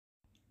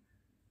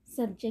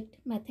Subject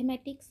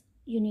Mathematics,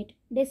 Unit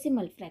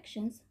Decimal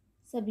Fractions,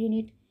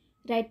 Subunit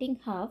Writing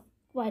half,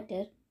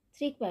 quarter,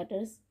 three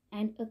quarters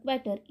and a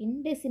quarter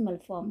in decimal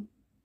form.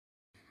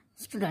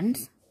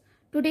 Students,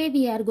 today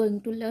we are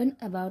going to learn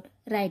about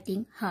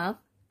writing half,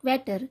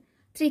 quarter,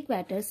 three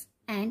quarters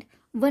and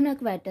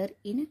 1/4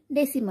 in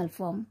decimal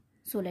form.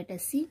 So let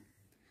us see.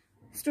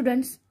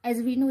 Students,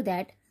 as we know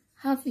that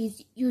half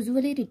is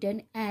usually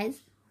written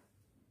as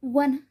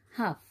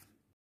 1/2.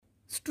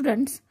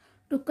 Students,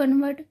 to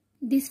convert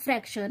this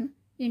fraction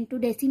into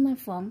decimal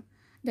form,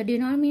 the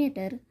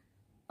denominator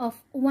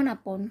of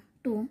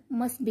 1/2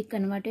 must be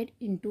converted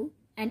into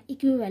an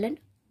equivalent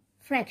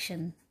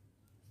fraction.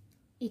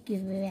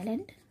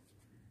 Equivalent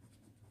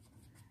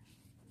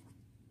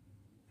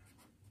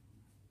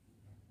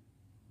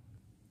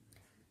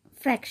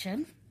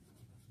fraction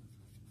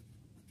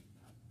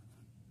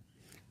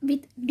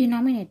with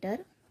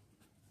denominator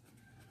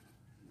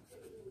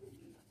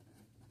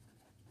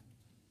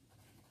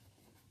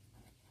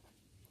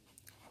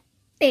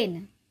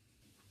 10.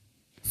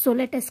 So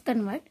let us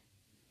convert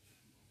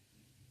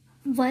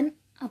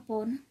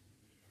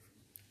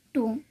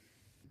 1/2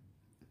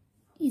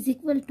 is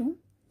equal to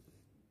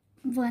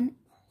 1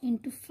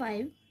 into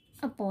 5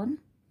 upon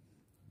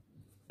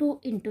 2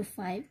 into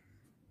 5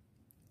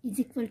 is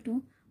equal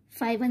to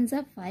 5 ones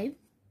are 5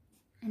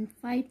 and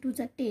 5 twos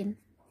are 10.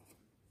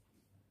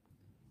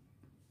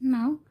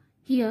 Now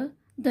here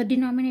the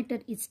denominator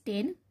is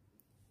 10.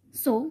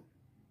 So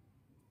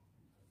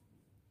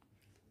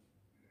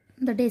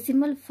the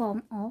decimal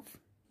form of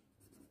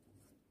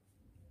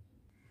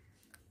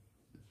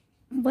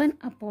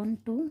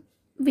 1/2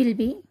 will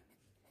be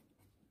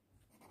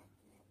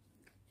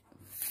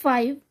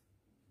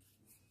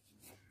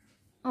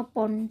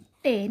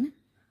 5/10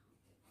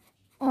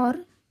 or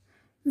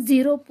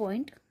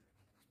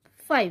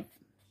 0.5.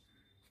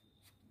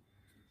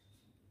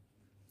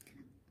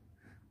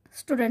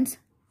 Students,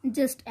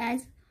 just as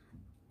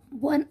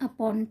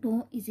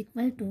 1/2 is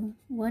equal to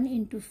 1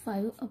 into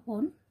 5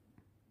 upon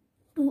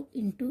 2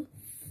 into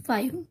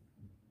 5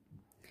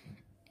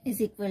 is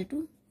equal to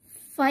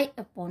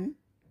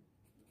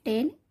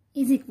 5/10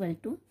 is equal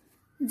to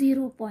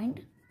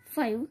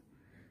 0.5.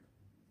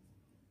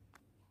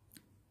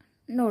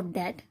 Note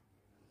that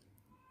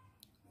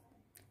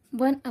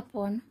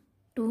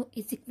 1/2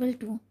 is equal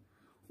to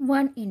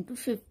 1 into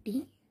 50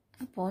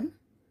 upon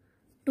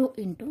 2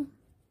 into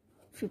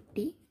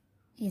 50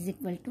 is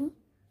equal to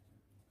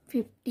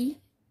 50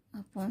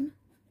 upon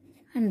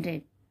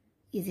 100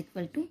 is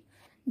equal to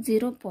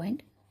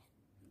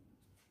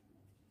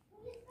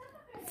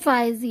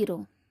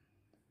 0.50.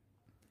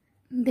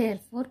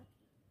 Therefore,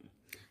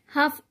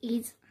 half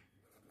is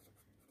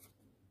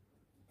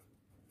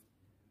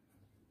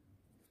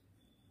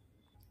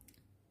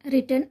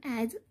written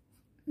as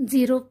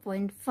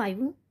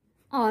 0.5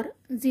 or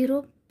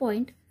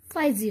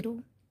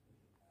 0.50.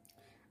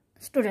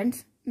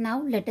 Students,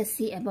 now let us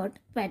see about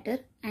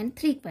quarter and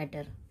three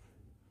quarter.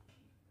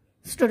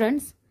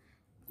 Students,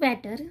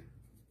 quarter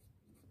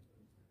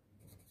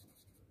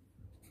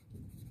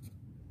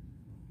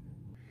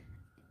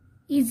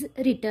is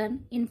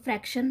written in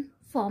fraction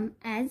form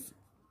as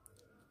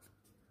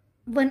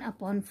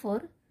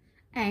 1/4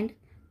 and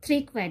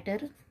three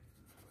quarter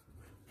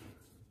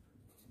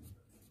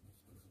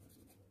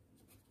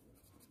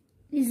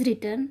is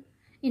written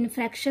in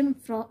fraction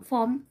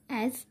form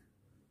as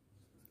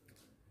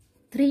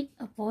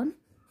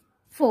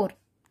 3/4.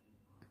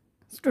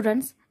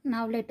 Students,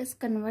 now let us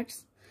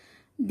convert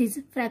these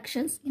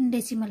fractions in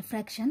decimal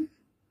fraction.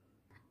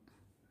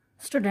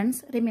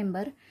 Students,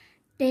 remember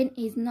 10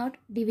 is not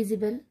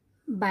divisible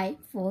by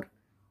 4.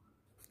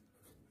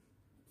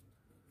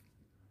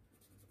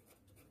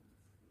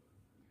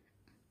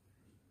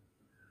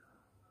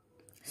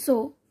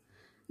 So,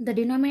 the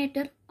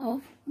denominator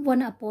of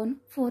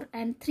 1/4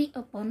 and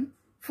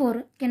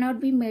 3/4 cannot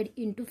be made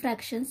into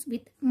fractions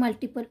with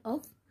multiple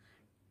of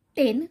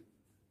 10.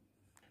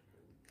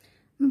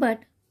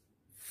 But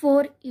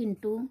 4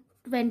 into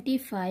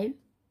 25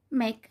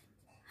 make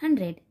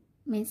 100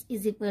 means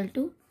is equal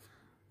to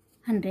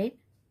 100.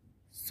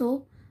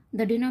 So,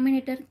 the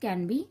denominator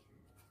can be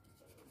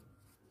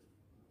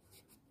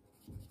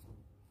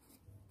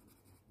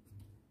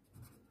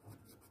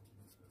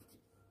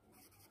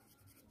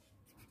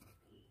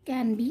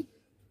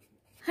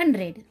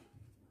 100.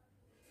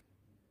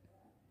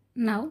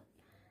 Now,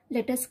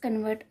 let us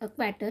convert a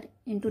quarter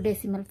into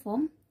decimal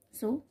form.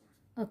 So,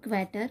 a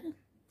quarter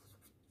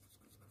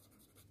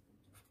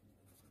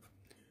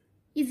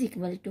is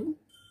equal to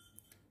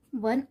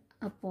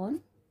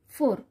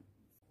 1/4.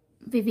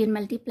 We will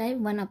multiply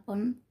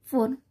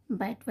 1/4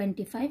 by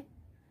 25.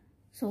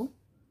 So,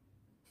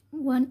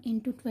 1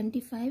 into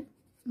 25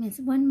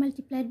 means 1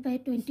 multiplied by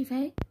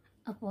 25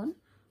 upon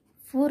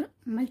 4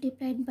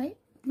 multiplied by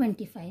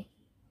 25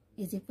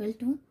 is equal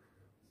to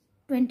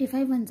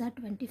 25 ones are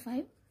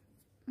 25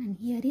 and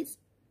here is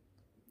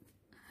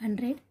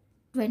 100.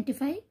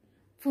 25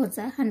 fours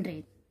are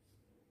 100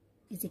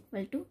 is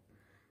equal to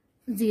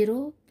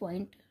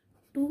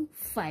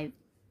 0.25.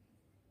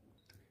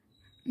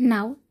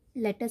 Now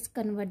let us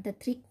convert the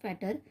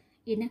 3/4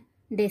 in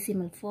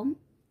decimal form.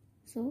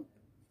 So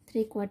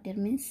 3/4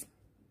 means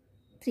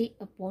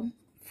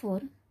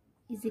 3/4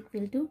 is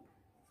equal to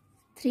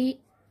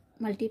 3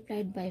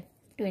 multiplied by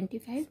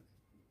 25.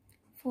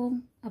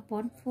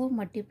 4/4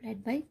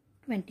 multiplied by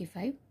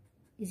 25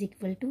 is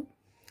equal to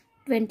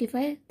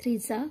 25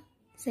 3s are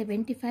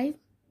 75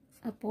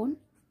 upon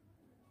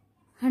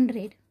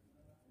 100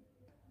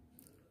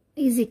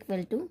 is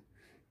equal to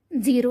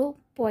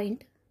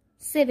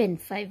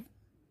 0.75.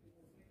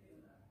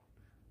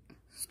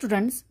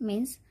 Students,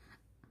 means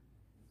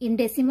in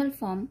decimal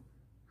form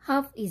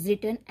half is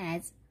written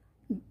as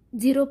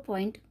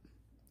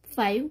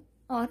 0.5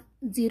 or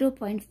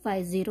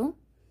 0.50.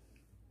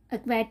 A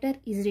quarter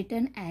is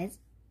written as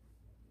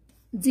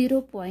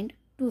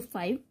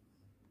 0.25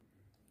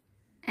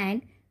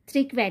 and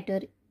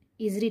 3/4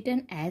 is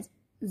written as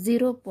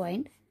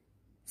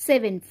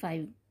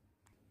 0.75.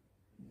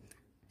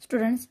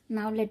 Students,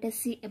 now let us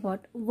see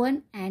about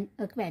 1 and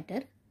a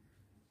quarter.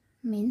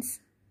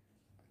 Means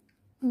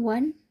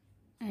 1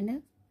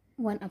 and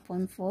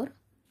 1/4.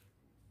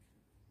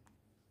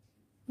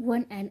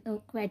 1 and a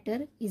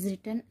quarter is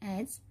written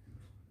as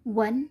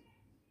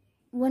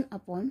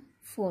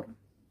 1/4.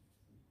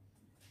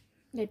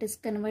 Let us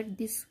convert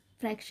this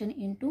fraction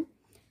into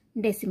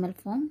decimal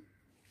form.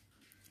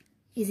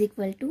 Is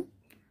equal to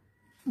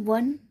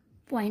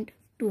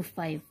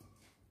 1.25.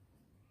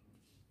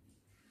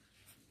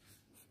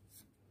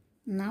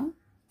 Now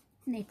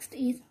next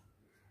is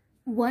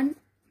 1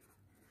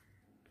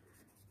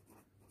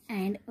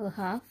 and a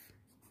half.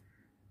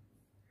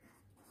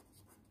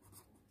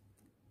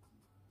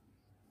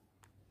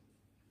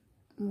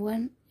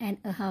 1 and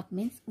a half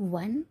means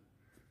 1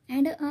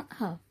 and a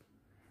half.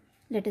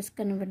 Let us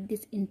convert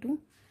this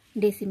into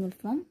decimal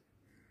form.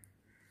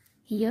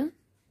 Here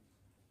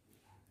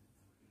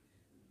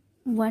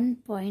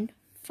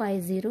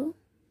 1.50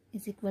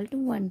 is equal to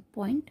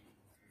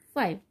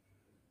 1.5.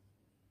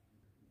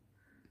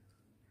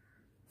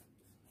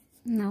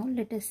 Now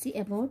let us see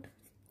about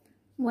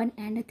 1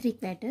 and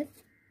 3/4.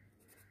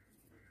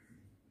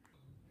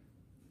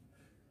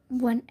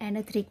 1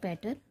 and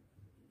 3/4.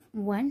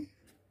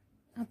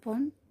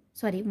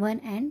 1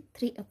 and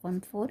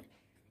 3/4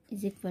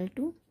 is equal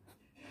to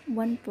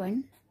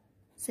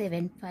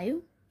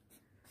 1.75.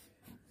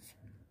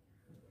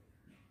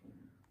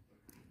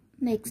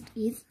 Next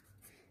is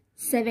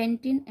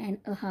 17 and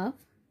a half.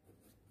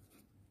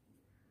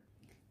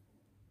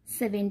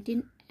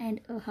 17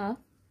 and a half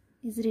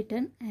is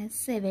written as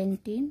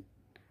 17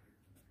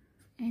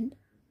 and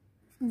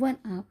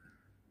 1/2.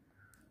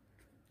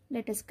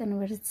 Let us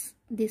convert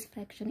this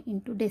fraction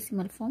into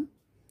decimal form.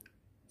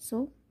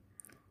 So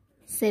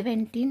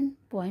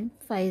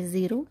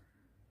 17.50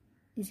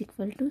 is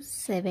equal to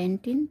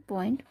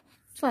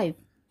 17.5.